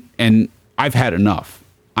I've had enough.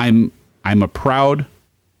 I'm a proud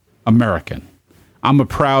American. I'm a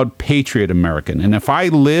proud patriot American. And if I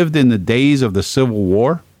lived in the days of the Civil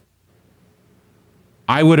War,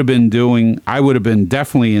 I would have been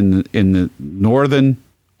definitely in the northern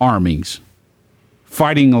armies,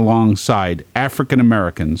 fighting alongside African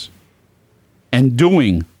Americans and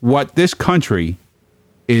doing what this country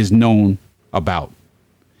is known about.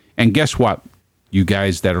 And guess what, you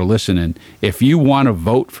guys that are listening, if you want to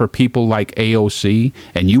vote for people like AOC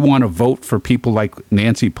and you want to vote for people like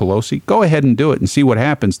Nancy Pelosi, go ahead and do it and see what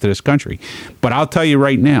happens to this country. But I'll tell you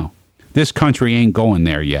right now, this country ain't going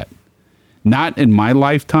there yet. Not in my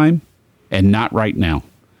lifetime and not right now.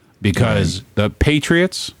 Because the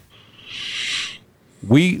Patriots,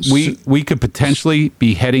 we could potentially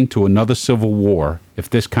be heading to another civil war if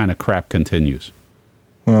this kind of crap continues.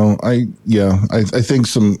 Well, I think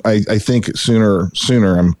sooner,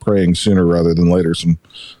 I'm praying sooner rather than later, some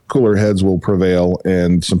cooler heads will prevail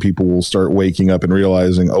and some people will start waking up and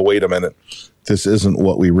realizing, oh, wait a minute, this isn't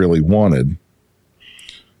what we really wanted.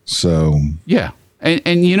 So, yeah.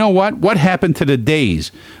 And you know what? What happened to the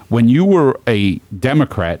days when you were a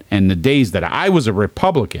Democrat and the days that I was a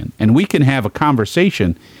Republican, and we can have a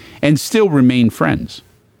conversation and still remain friends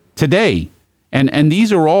today? And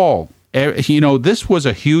these are all, this was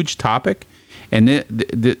a huge topic, and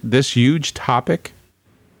this huge topic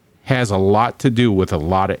has a lot to do with a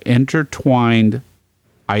lot of intertwined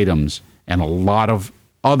items and a lot of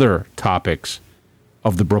other topics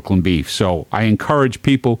of the Brooklyn Beef. So I encourage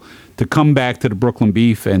people to come back to the Brooklyn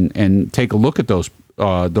Beef and take a look at those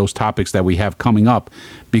topics that we have coming up,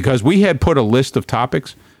 because we had put a list of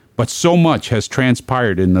topics, but so much has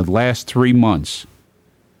transpired in the last 3 months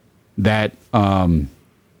that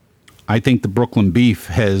I think the Brooklyn Beef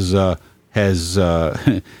has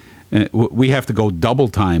we have to go double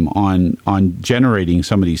time on generating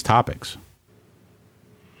some of these topics.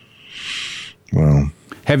 Well,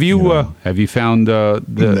 have you found the?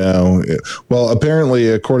 No. Well, apparently,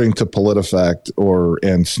 according to PolitiFact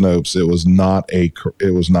and Snopes, it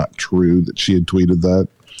was not true that she had tweeted that.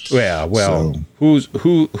 Yeah. Well, so.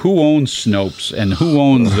 Who owns Snopes and who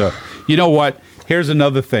owns? You know what? Here's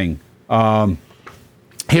another thing. And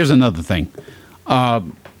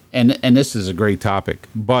this is a great topic.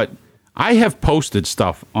 But I have posted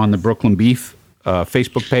stuff on the Brooklyn Beef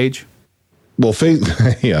Facebook page. Well,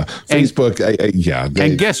 Facebook,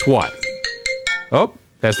 and guess what? Oh,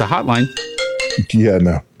 that's the hotline. Yeah,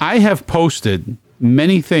 no. I have posted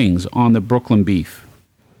many things on the Brooklyn Beef.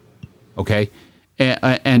 Okay,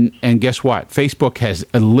 and guess what? Facebook has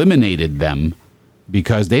eliminated them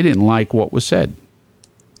because they didn't like what was said.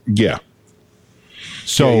 Yeah.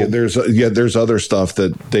 So there's other stuff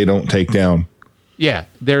that they don't take down. Yeah,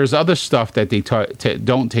 there's other stuff that they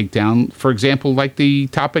don't take down. For example, like the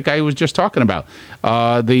topic I was just talking about,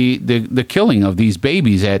 the killing of these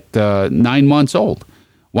babies at 9 months old.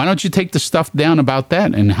 Why don't you take the stuff down about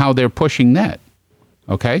that and how they're pushing that?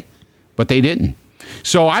 Okay, but they didn't.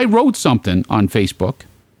 So I wrote something on Facebook,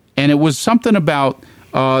 and it was something about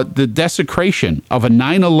the desecration of a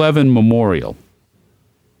 9/11 memorial.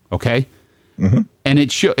 Okay, mm-hmm. And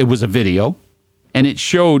it was a video, and it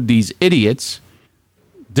showed these idiots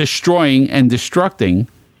destroying and destructing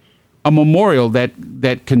a memorial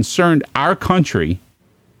that concerned our country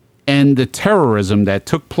and the terrorism that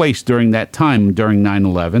took place during that time, during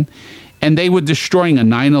 9/11, and they were destroying a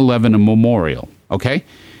 9/11 memorial, okay?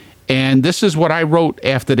 And this is what I wrote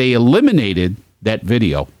after they eliminated that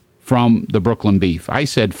video from the Brooklyn Beef. I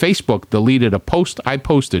said, Facebook deleted a post I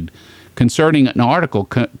posted concerning an article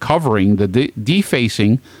covering the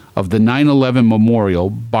defacing of the 9/11 memorial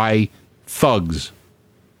by thugs.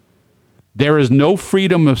 There is no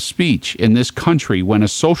freedom of speech in this country when a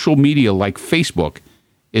social media like Facebook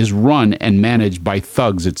is run and managed by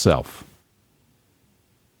thugs itself.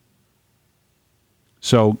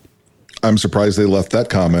 So I'm surprised they left that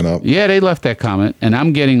comment up. Yeah, they left that comment, and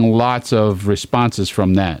I'm getting lots of responses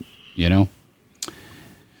from that,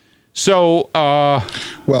 So,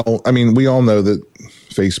 well, I mean, we all know that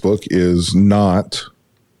Facebook is not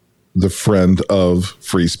the friend of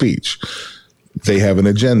free speech. They have an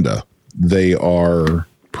agenda. They are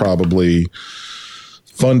probably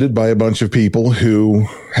funded by a bunch of people who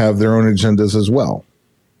have their own agendas as well.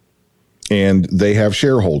 And they have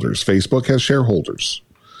shareholders. Facebook has shareholders.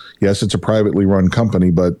 Yes, it's a privately run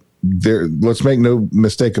company, but let's make no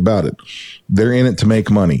mistake about it. They're in it to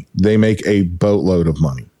make money. They make a boatload of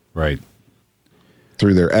money. Right.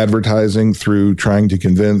 Through their advertising, through trying to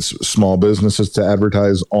convince small businesses to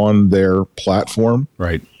advertise on their platform.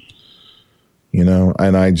 Right.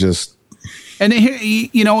 And I just, And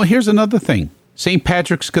here's another thing. St.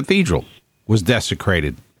 Patrick's Cathedral was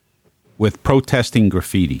desecrated with protesting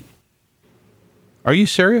graffiti. Are you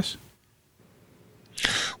serious?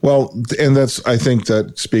 Well, and I think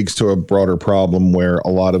that speaks to a broader problem where a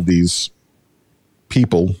lot of these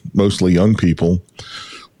people, mostly young people,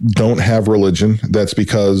 don't have religion. That's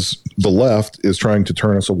because the left is trying to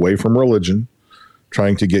turn us away from religion,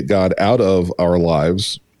 trying to get God out of our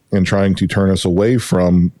lives, and trying to turn us away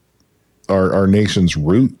from our nation's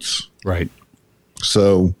roots. Right.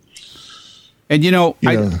 So, and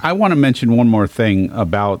I want to mention one more thing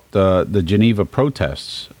about the Geneva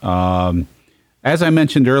protests. As I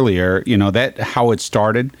mentioned earlier, that how it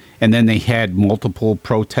started, and then they had multiple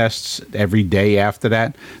protests every day after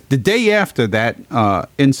that. The day after that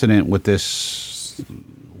incident with this,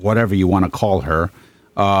 whatever you want to call her,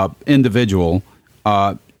 individual,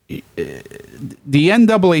 the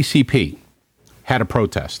NAACP had a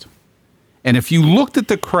protest. And if you looked at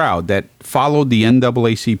the crowd that followed the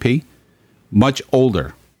NAACP, much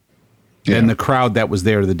older than the crowd that was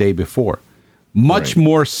there the day before, much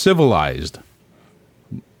more civilized.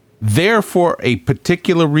 Therefore, a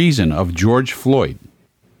particular reason of George Floyd,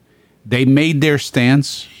 they made their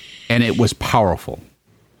stance, and it was powerful,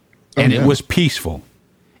 and it was peaceful,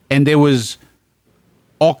 and there was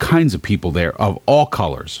all kinds of people there of all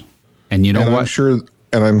colors. And you know what?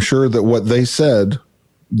 I'm sure that what they said,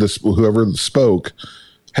 whoever spoke,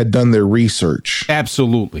 had done their research.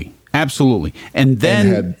 Absolutely, and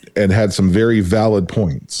then had some very valid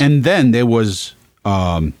points. And then there was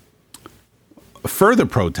further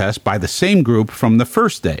protests by the same group from the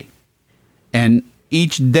first day. And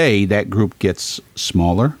each day that group gets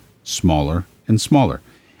smaller, and smaller.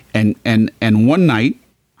 And one night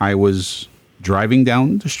I was driving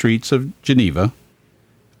down the streets of Geneva.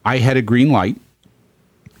 I had a green light,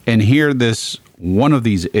 and here one of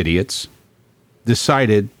these idiots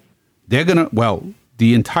decided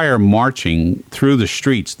the entire marching through the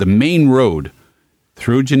streets, the main road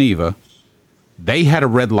through Geneva, they had a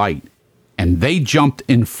red light. And they jumped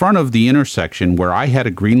in front of the intersection where I had a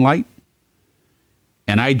green light,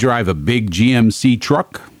 and I drive a big GMC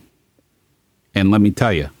truck. And let me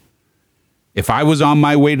tell you, if I was on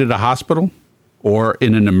my way to the hospital or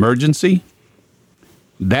in an emergency,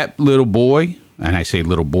 that little boy, and I say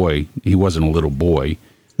little boy, he wasn't a little boy,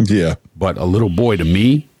 but a little boy to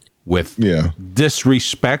me with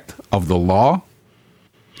disrespect of the law,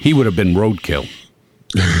 he would have been roadkill.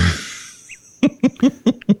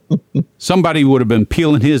 Somebody would have been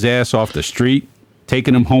peeling his ass off the street,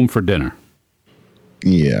 taking him home for dinner.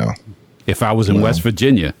 Yeah. If I was in West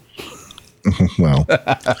Virginia. Well.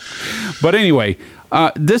 But anyway,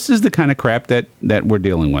 this is the kind of crap that we're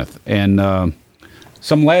dealing with. And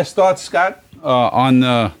some last thoughts, Scott, on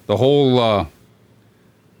the whole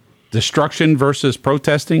destruction versus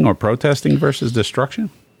protesting, or protesting versus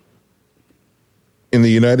destruction? In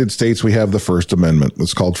the United States, we have the First Amendment.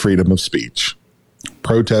 It's called freedom of speech.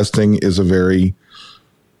 Protesting is a very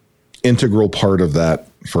integral part of that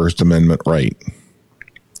First Amendment right.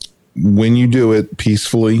 When you do it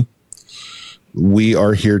peacefully, we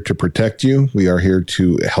are here to protect you. We are here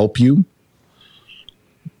to help you.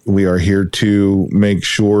 We are here to make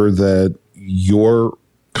sure that your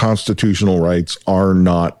constitutional rights are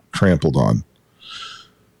not trampled on.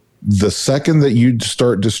 The second that you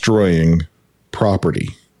start destroying property,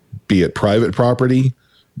 be it private property,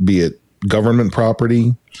 be it government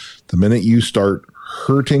property, the minute you start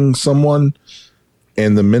hurting someone,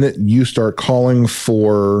 and the minute you start calling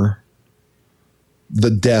for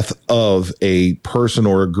the death of a person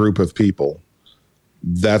or a group of people,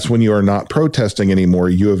 that's when you are not protesting anymore.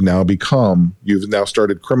 You've now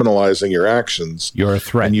started criminalizing your actions. You're a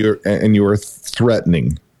threat. And you are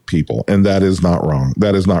threatening people. And that is not wrong.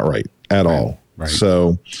 That is not right at all. Right.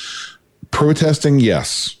 So protesting,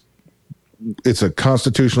 yes, it's a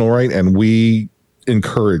constitutional right, and we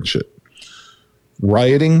encourage it.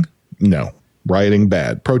 Rioting, no. Rioting,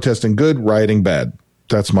 bad. Protesting, good. Rioting, bad.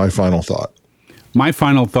 That's my final thought. My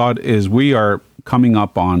final thought is we are coming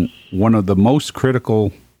up on one of the most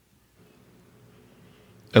critical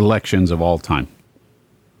elections of all time.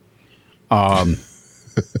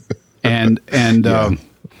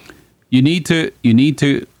 You need to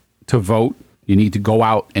vote. You need to go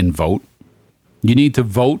out and vote. You need to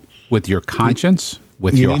vote with your conscience,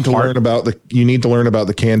 with your heart. You need to learn about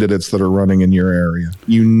the candidates that are running in your area.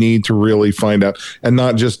 You need to really find out, and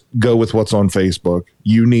not just go with what's on Facebook.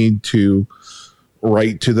 You need to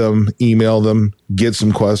write to them, email them, get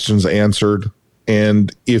some questions answered.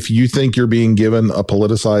 And if you think you're being given a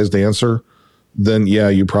politicized answer, then yeah,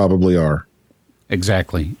 you probably are.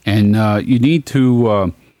 Exactly. And you need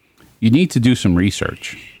to you need to do some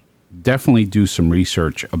research. Definitely do some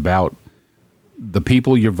research about the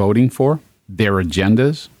people you're voting for, their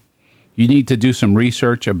agendas. You need to do some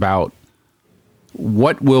research about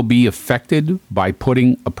what will be affected by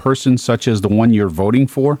putting a person such as the one you're voting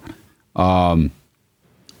for, and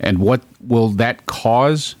what will that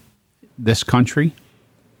cause this country.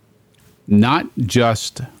 Not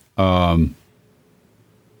just the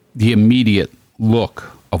immediate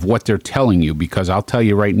look of what they're telling you, because I'll tell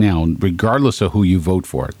you right now, regardless of who you vote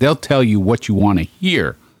for, they'll tell you what you want to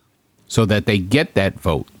hear so that they get that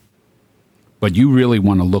vote. But you really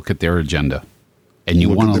want to look at their agenda. And you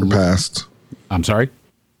want to look at their past. I'm sorry?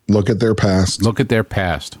 Look at their past. Look at their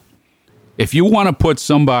past. If you want to put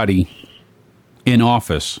somebody in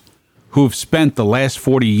office who've spent the last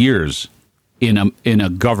 40 years in a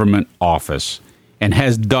government office and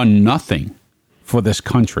has done nothing for this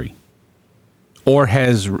country, or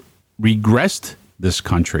has regressed this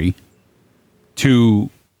country to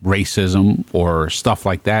racism or stuff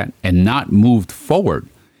like that and not moved forward,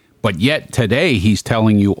 but yet today he's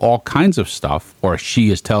telling you all kinds of stuff, or she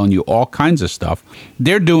is telling you all kinds of stuff,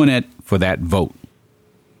 they're doing it for that vote.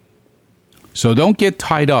 So don't get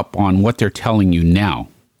tied up on what they're telling you now.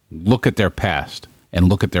 Look at their past and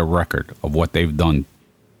look at their record of what they've done,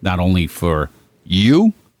 not only for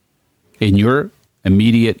you in your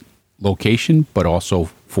immediate location, but also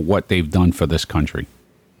for what they've done for this country.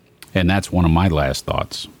 And that's one of my last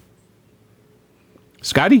thoughts.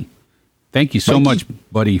 Scotty, thank you so much,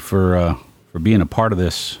 buddy, for being a part of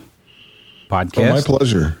this podcast. Oh, my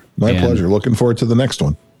pleasure. My pleasure. Looking forward to the next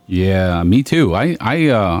one. Yeah, me too.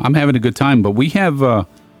 I'm having a good time, but we have a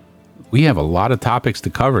lot of topics to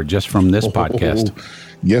cover just from this podcast.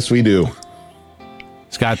 Yes, we do.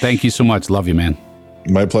 Scott, thank you so much. Love you, man.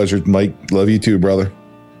 My pleasure, Mike. Love you too, brother.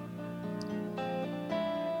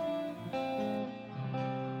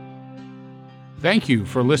 Thank you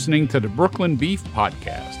for listening to the Brooklyn Beef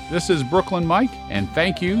Podcast. This is Brooklyn Mike, and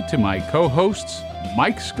thank you to my co-hosts,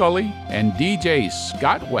 Mike Scully and DJ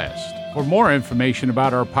Scott West. For more information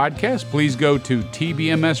about our podcast, please go to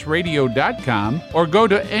tbmsradio.com or go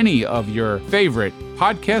to any of your favorite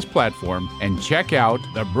podcast platform and check out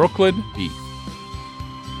the Brooklyn Beef.